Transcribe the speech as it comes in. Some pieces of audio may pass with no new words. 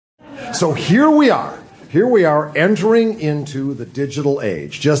So here we are. Here we are entering into the digital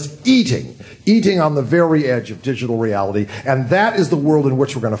age, just eating on the very edge of digital reality. And that is the world in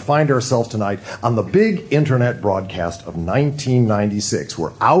which we're going to find ourselves tonight on the big internet broadcast of 1996.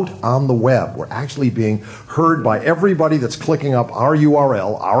 We're out on the web. We're actually being heard by everybody that's clicking up our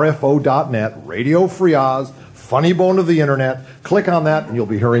URL, rfo.net, Radio Free Oz, funny bone of the internet. Click on that and you'll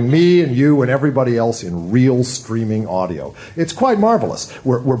be hearing me and you and everybody else in real streaming audio. It's quite marvelous.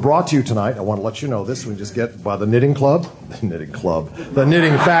 We're brought to you tonight. I want to let you know this. We just get by the Knitting Club. The Knitting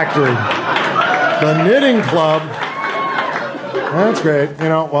Factory. The Knitting Club. That's great. You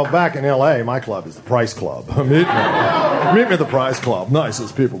know, well, back in L.A., my club is the Price Club. Meet me at the Price Club.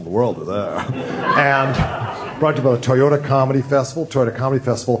 Nicest people in the world are there. And brought to you by the Toyota Comedy Festival. Toyota Comedy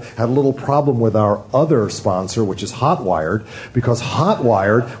Festival had a little problem with our other sponsor, which is Hotwired, because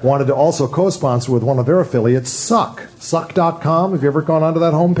Hotwired wanted to also co-sponsor with one of their affiliates, Suck. Suck.com. Have you ever gone onto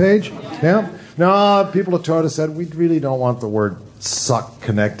that homepage? Yeah? No, people at Toyota said, we really don't want the word suck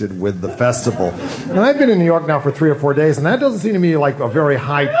connected with the festival. And I've been in New York now for 3 or 4 days, and that doesn't seem to me like a very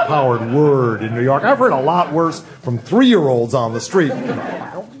high-powered word in New York. I've heard a lot worse from 3-year-olds on the street.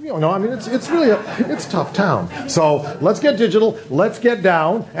 You know, I mean, it's really it's a tough town. So let's get digital, let's get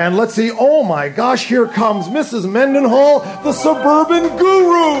down, and let's see, oh my gosh, here comes Mrs. Mendenhall, the suburban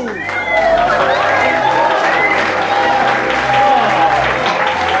guru.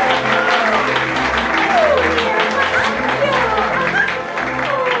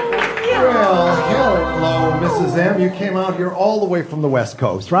 Mrs. M, you came out here all the way from the West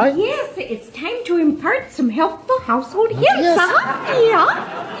Coast, right? Yes, it's time to impart some helpful household hints, Yes.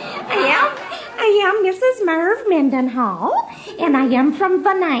 Yeah. I am Mrs. Merv Mendenhall, and I am from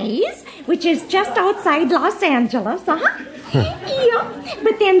Venice, which is just outside Los Angeles, Yeah,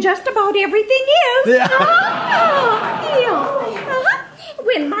 but then just about everything is.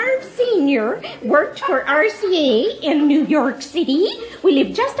 When Marv Sr. worked for RCA in New York City, we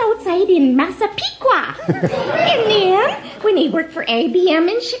lived just outside in Massapequa. And then, when he worked for IBM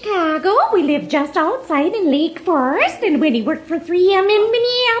in Chicago, we lived just outside in Lake Forest. And when he worked for 3M in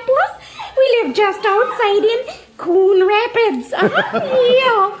Minneapolis, we lived just outside in Coon Rapids.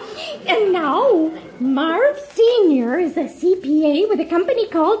 And now, Marv Sr. is a CPA with a company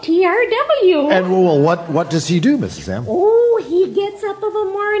called TRW. And well, what does he do, Mrs. M? Oh, he gets up of a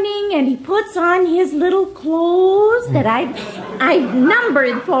morning and he puts on his little clothes that I've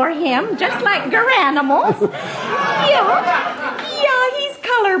numbered for him, just like Garanimals. Yeah, he's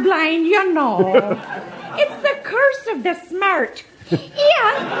colorblind, you know. It's the curse of the smart.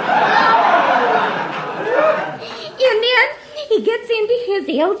 And then he gets into his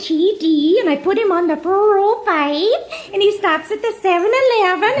LTD, and I put him on the 405, and he stops at the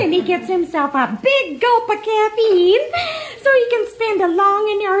 7-Eleven, and he gets himself a big gulp of caffeine, so he can spend a long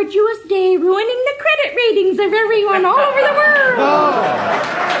and arduous day ruining the credit ratings of everyone all over the world.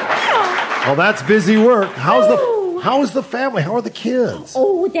 Well, that's busy work. How is the family? How are the kids?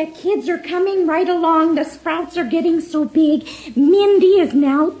 Oh, the kids are coming right along. The sprouts are getting so big. Mindy is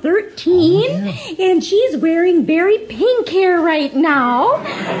now 13, and she's wearing very pink hair right now.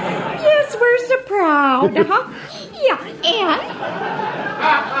 Yes, we're so proud. Yeah, and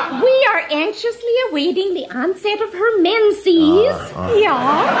we are anxiously awaiting the onset of her menses.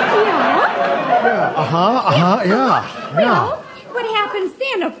 Well, what happens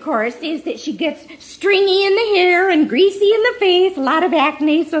then, of course, is that she gets stringy in the hair and greasy in the face, a lot of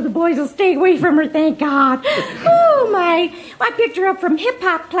acne, so the boys will stay away from her, thank God. Oh, my. I picked her up from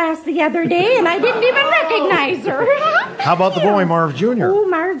hip-hop class the other day, and I didn't even recognize her. How about the boy, Marv Jr.? Oh,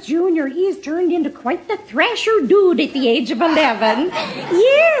 Marv Jr., he has turned into quite the thrasher dude at the age of 11.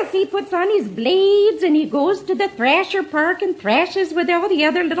 Yes, he puts on his blades, and he goes to the thrasher park and thrashes with all the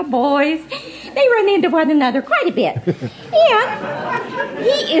other little boys. They run into one another quite a bit. And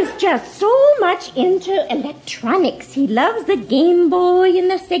he is just so much into electronics. He loves the Game Boy and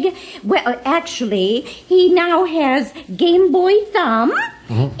the Sega. Well, actually, he now has Game Boy Thumb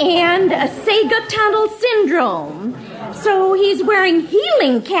and a Sega Tunnel Syndrome. So he's wearing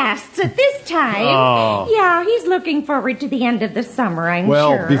healing casts at this time. Oh. Yeah, he's looking forward to the end of the summer, I'm sure.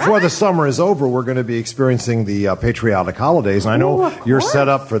 Well, before the summer is over, we're going to be experiencing the patriotic holidays. I know you're set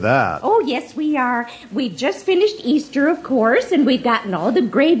up for that. Oh, yes, we are. We just finished Easter, of course, and we've gotten all the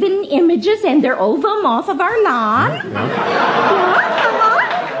graven images, and they're over them off of our lawn.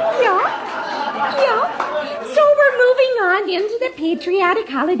 Yeah. So we're moving on into the patriotic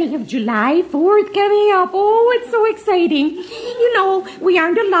holiday of July 4th coming up. Oh, it's so exciting. You know, we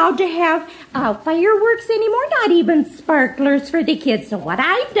aren't allowed to have fireworks anymore, not even sparklers for the kids. So what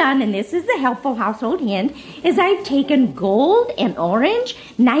I've done, and this is the helpful household hint, is I've taken gold and orange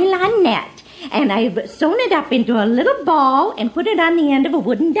nylon net, and I've sewn it up into a little ball and put it on the end of a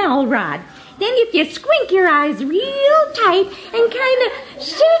wooden dowel rod. Then if you squint your eyes real tight and kind of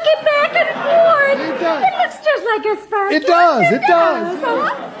shake it back and forth, it looks just like a sparkler. It does.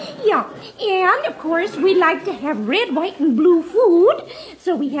 Yeah, and of course we like to have red, white, and blue food.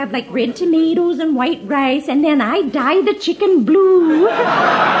 So we have like red tomatoes and white rice, and then I dye the chicken blue.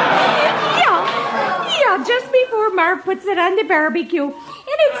 Yeah, just before Marv puts it on the barbecue. And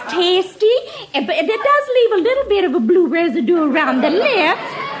it's tasty, but it does leave a little bit of a blue residue around the lips.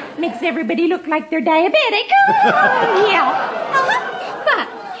 Makes everybody look like they're diabetic. Yeah. But,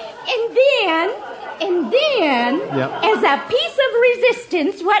 and then, as a piece of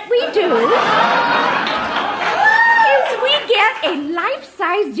resistance, what we do is we get a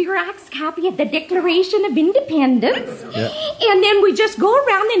life-size Xerox copy of the Declaration of Independence, and then we just go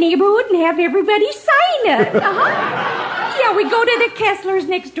around the neighborhood and have everybody sign it. Yeah, we go to the Kesslers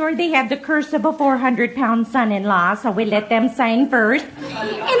next door. They have the curse of a 400-pound son-in-law, so we let them sign first.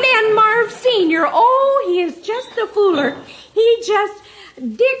 And then Marv Sr., he is just the fooler. He just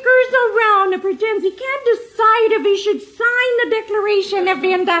dickers around and pretends he can't decide if he should sign the Declaration of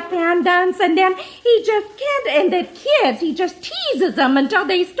Independence, and then he just can't, and the kids, he just teases them until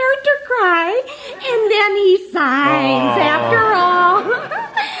they start to cry, and then he signs after all.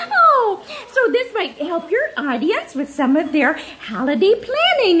 So this might help your audience with some of their holiday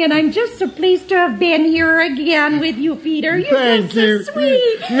planning, and I'm just so pleased to have been here again with you, Peter. You're just so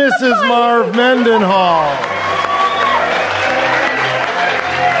sweet. Mrs. Marv Mendenhall.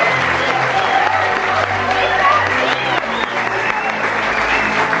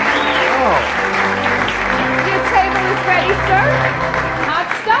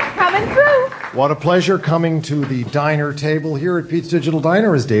 What a pleasure coming to the diner table here at Pete's Digital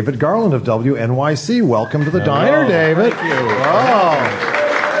Diner is David Garland of WNYC. Welcome to the diner, David. Thank you.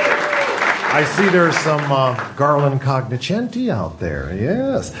 I see there's some Garland Cognoscenti out there.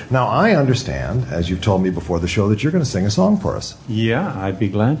 Yes. Now, I understand, as you've told me before the show, that you're going to sing a song for us. Yeah, I'd be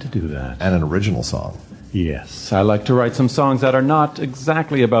glad to do that. And an original song. Yes, I like to write some songs that are not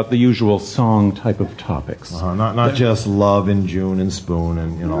exactly about the usual song type of topics. Not just Love in June and Spoon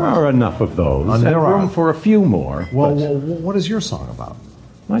and, There are enough of those, and room for a few more. Well, what is your song about?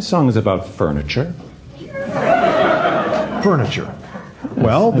 My song is about furniture. Furniture.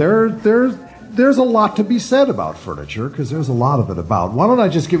 Well, there's a lot to be said about furniture, because there's a lot of it about. Why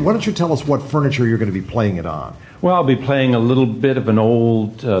don't you tell us what furniture you're going to be playing it on? Well, I'll be playing a little bit of an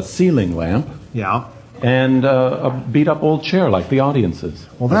old ceiling lamp. Yeah. And a beat-up old chair like the audience's.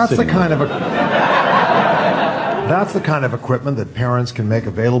 Well, that's the kind of equipment that parents can make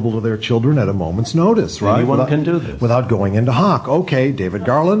available to their children at a moment's notice, right? Anyone can do this. Without going into hock. Okay, David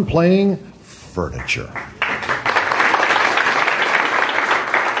Garland playing furniture.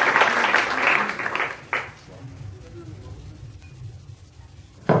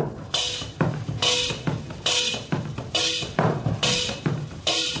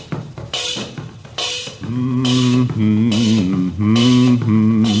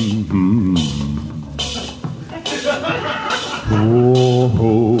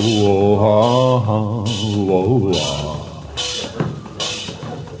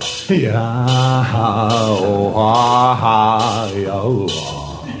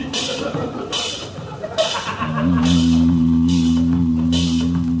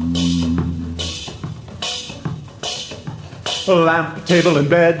 A lamp, table, and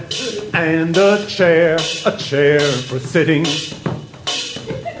bed, and a chair for sitting,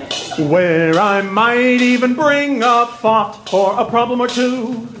 where I might even bring a thought for a problem or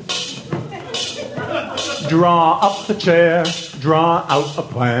two. Draw up the chair, draw out a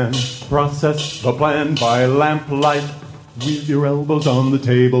plan, process the plan by lamplight with your elbows on the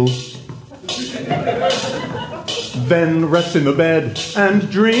table. Then rest in the bed and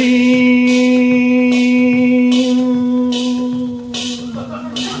dream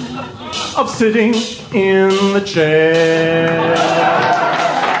of sitting in the chair.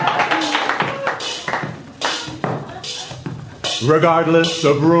 Regardless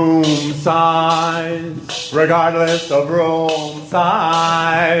of room size, regardless of room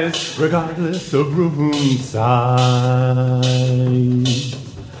size, regardless of room size.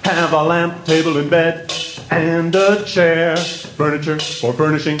 Have a lamp, table, and bed, and a chair. Furniture for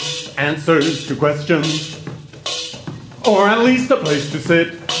furnishing answers to questions, or at least a place to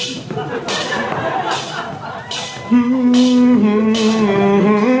sit.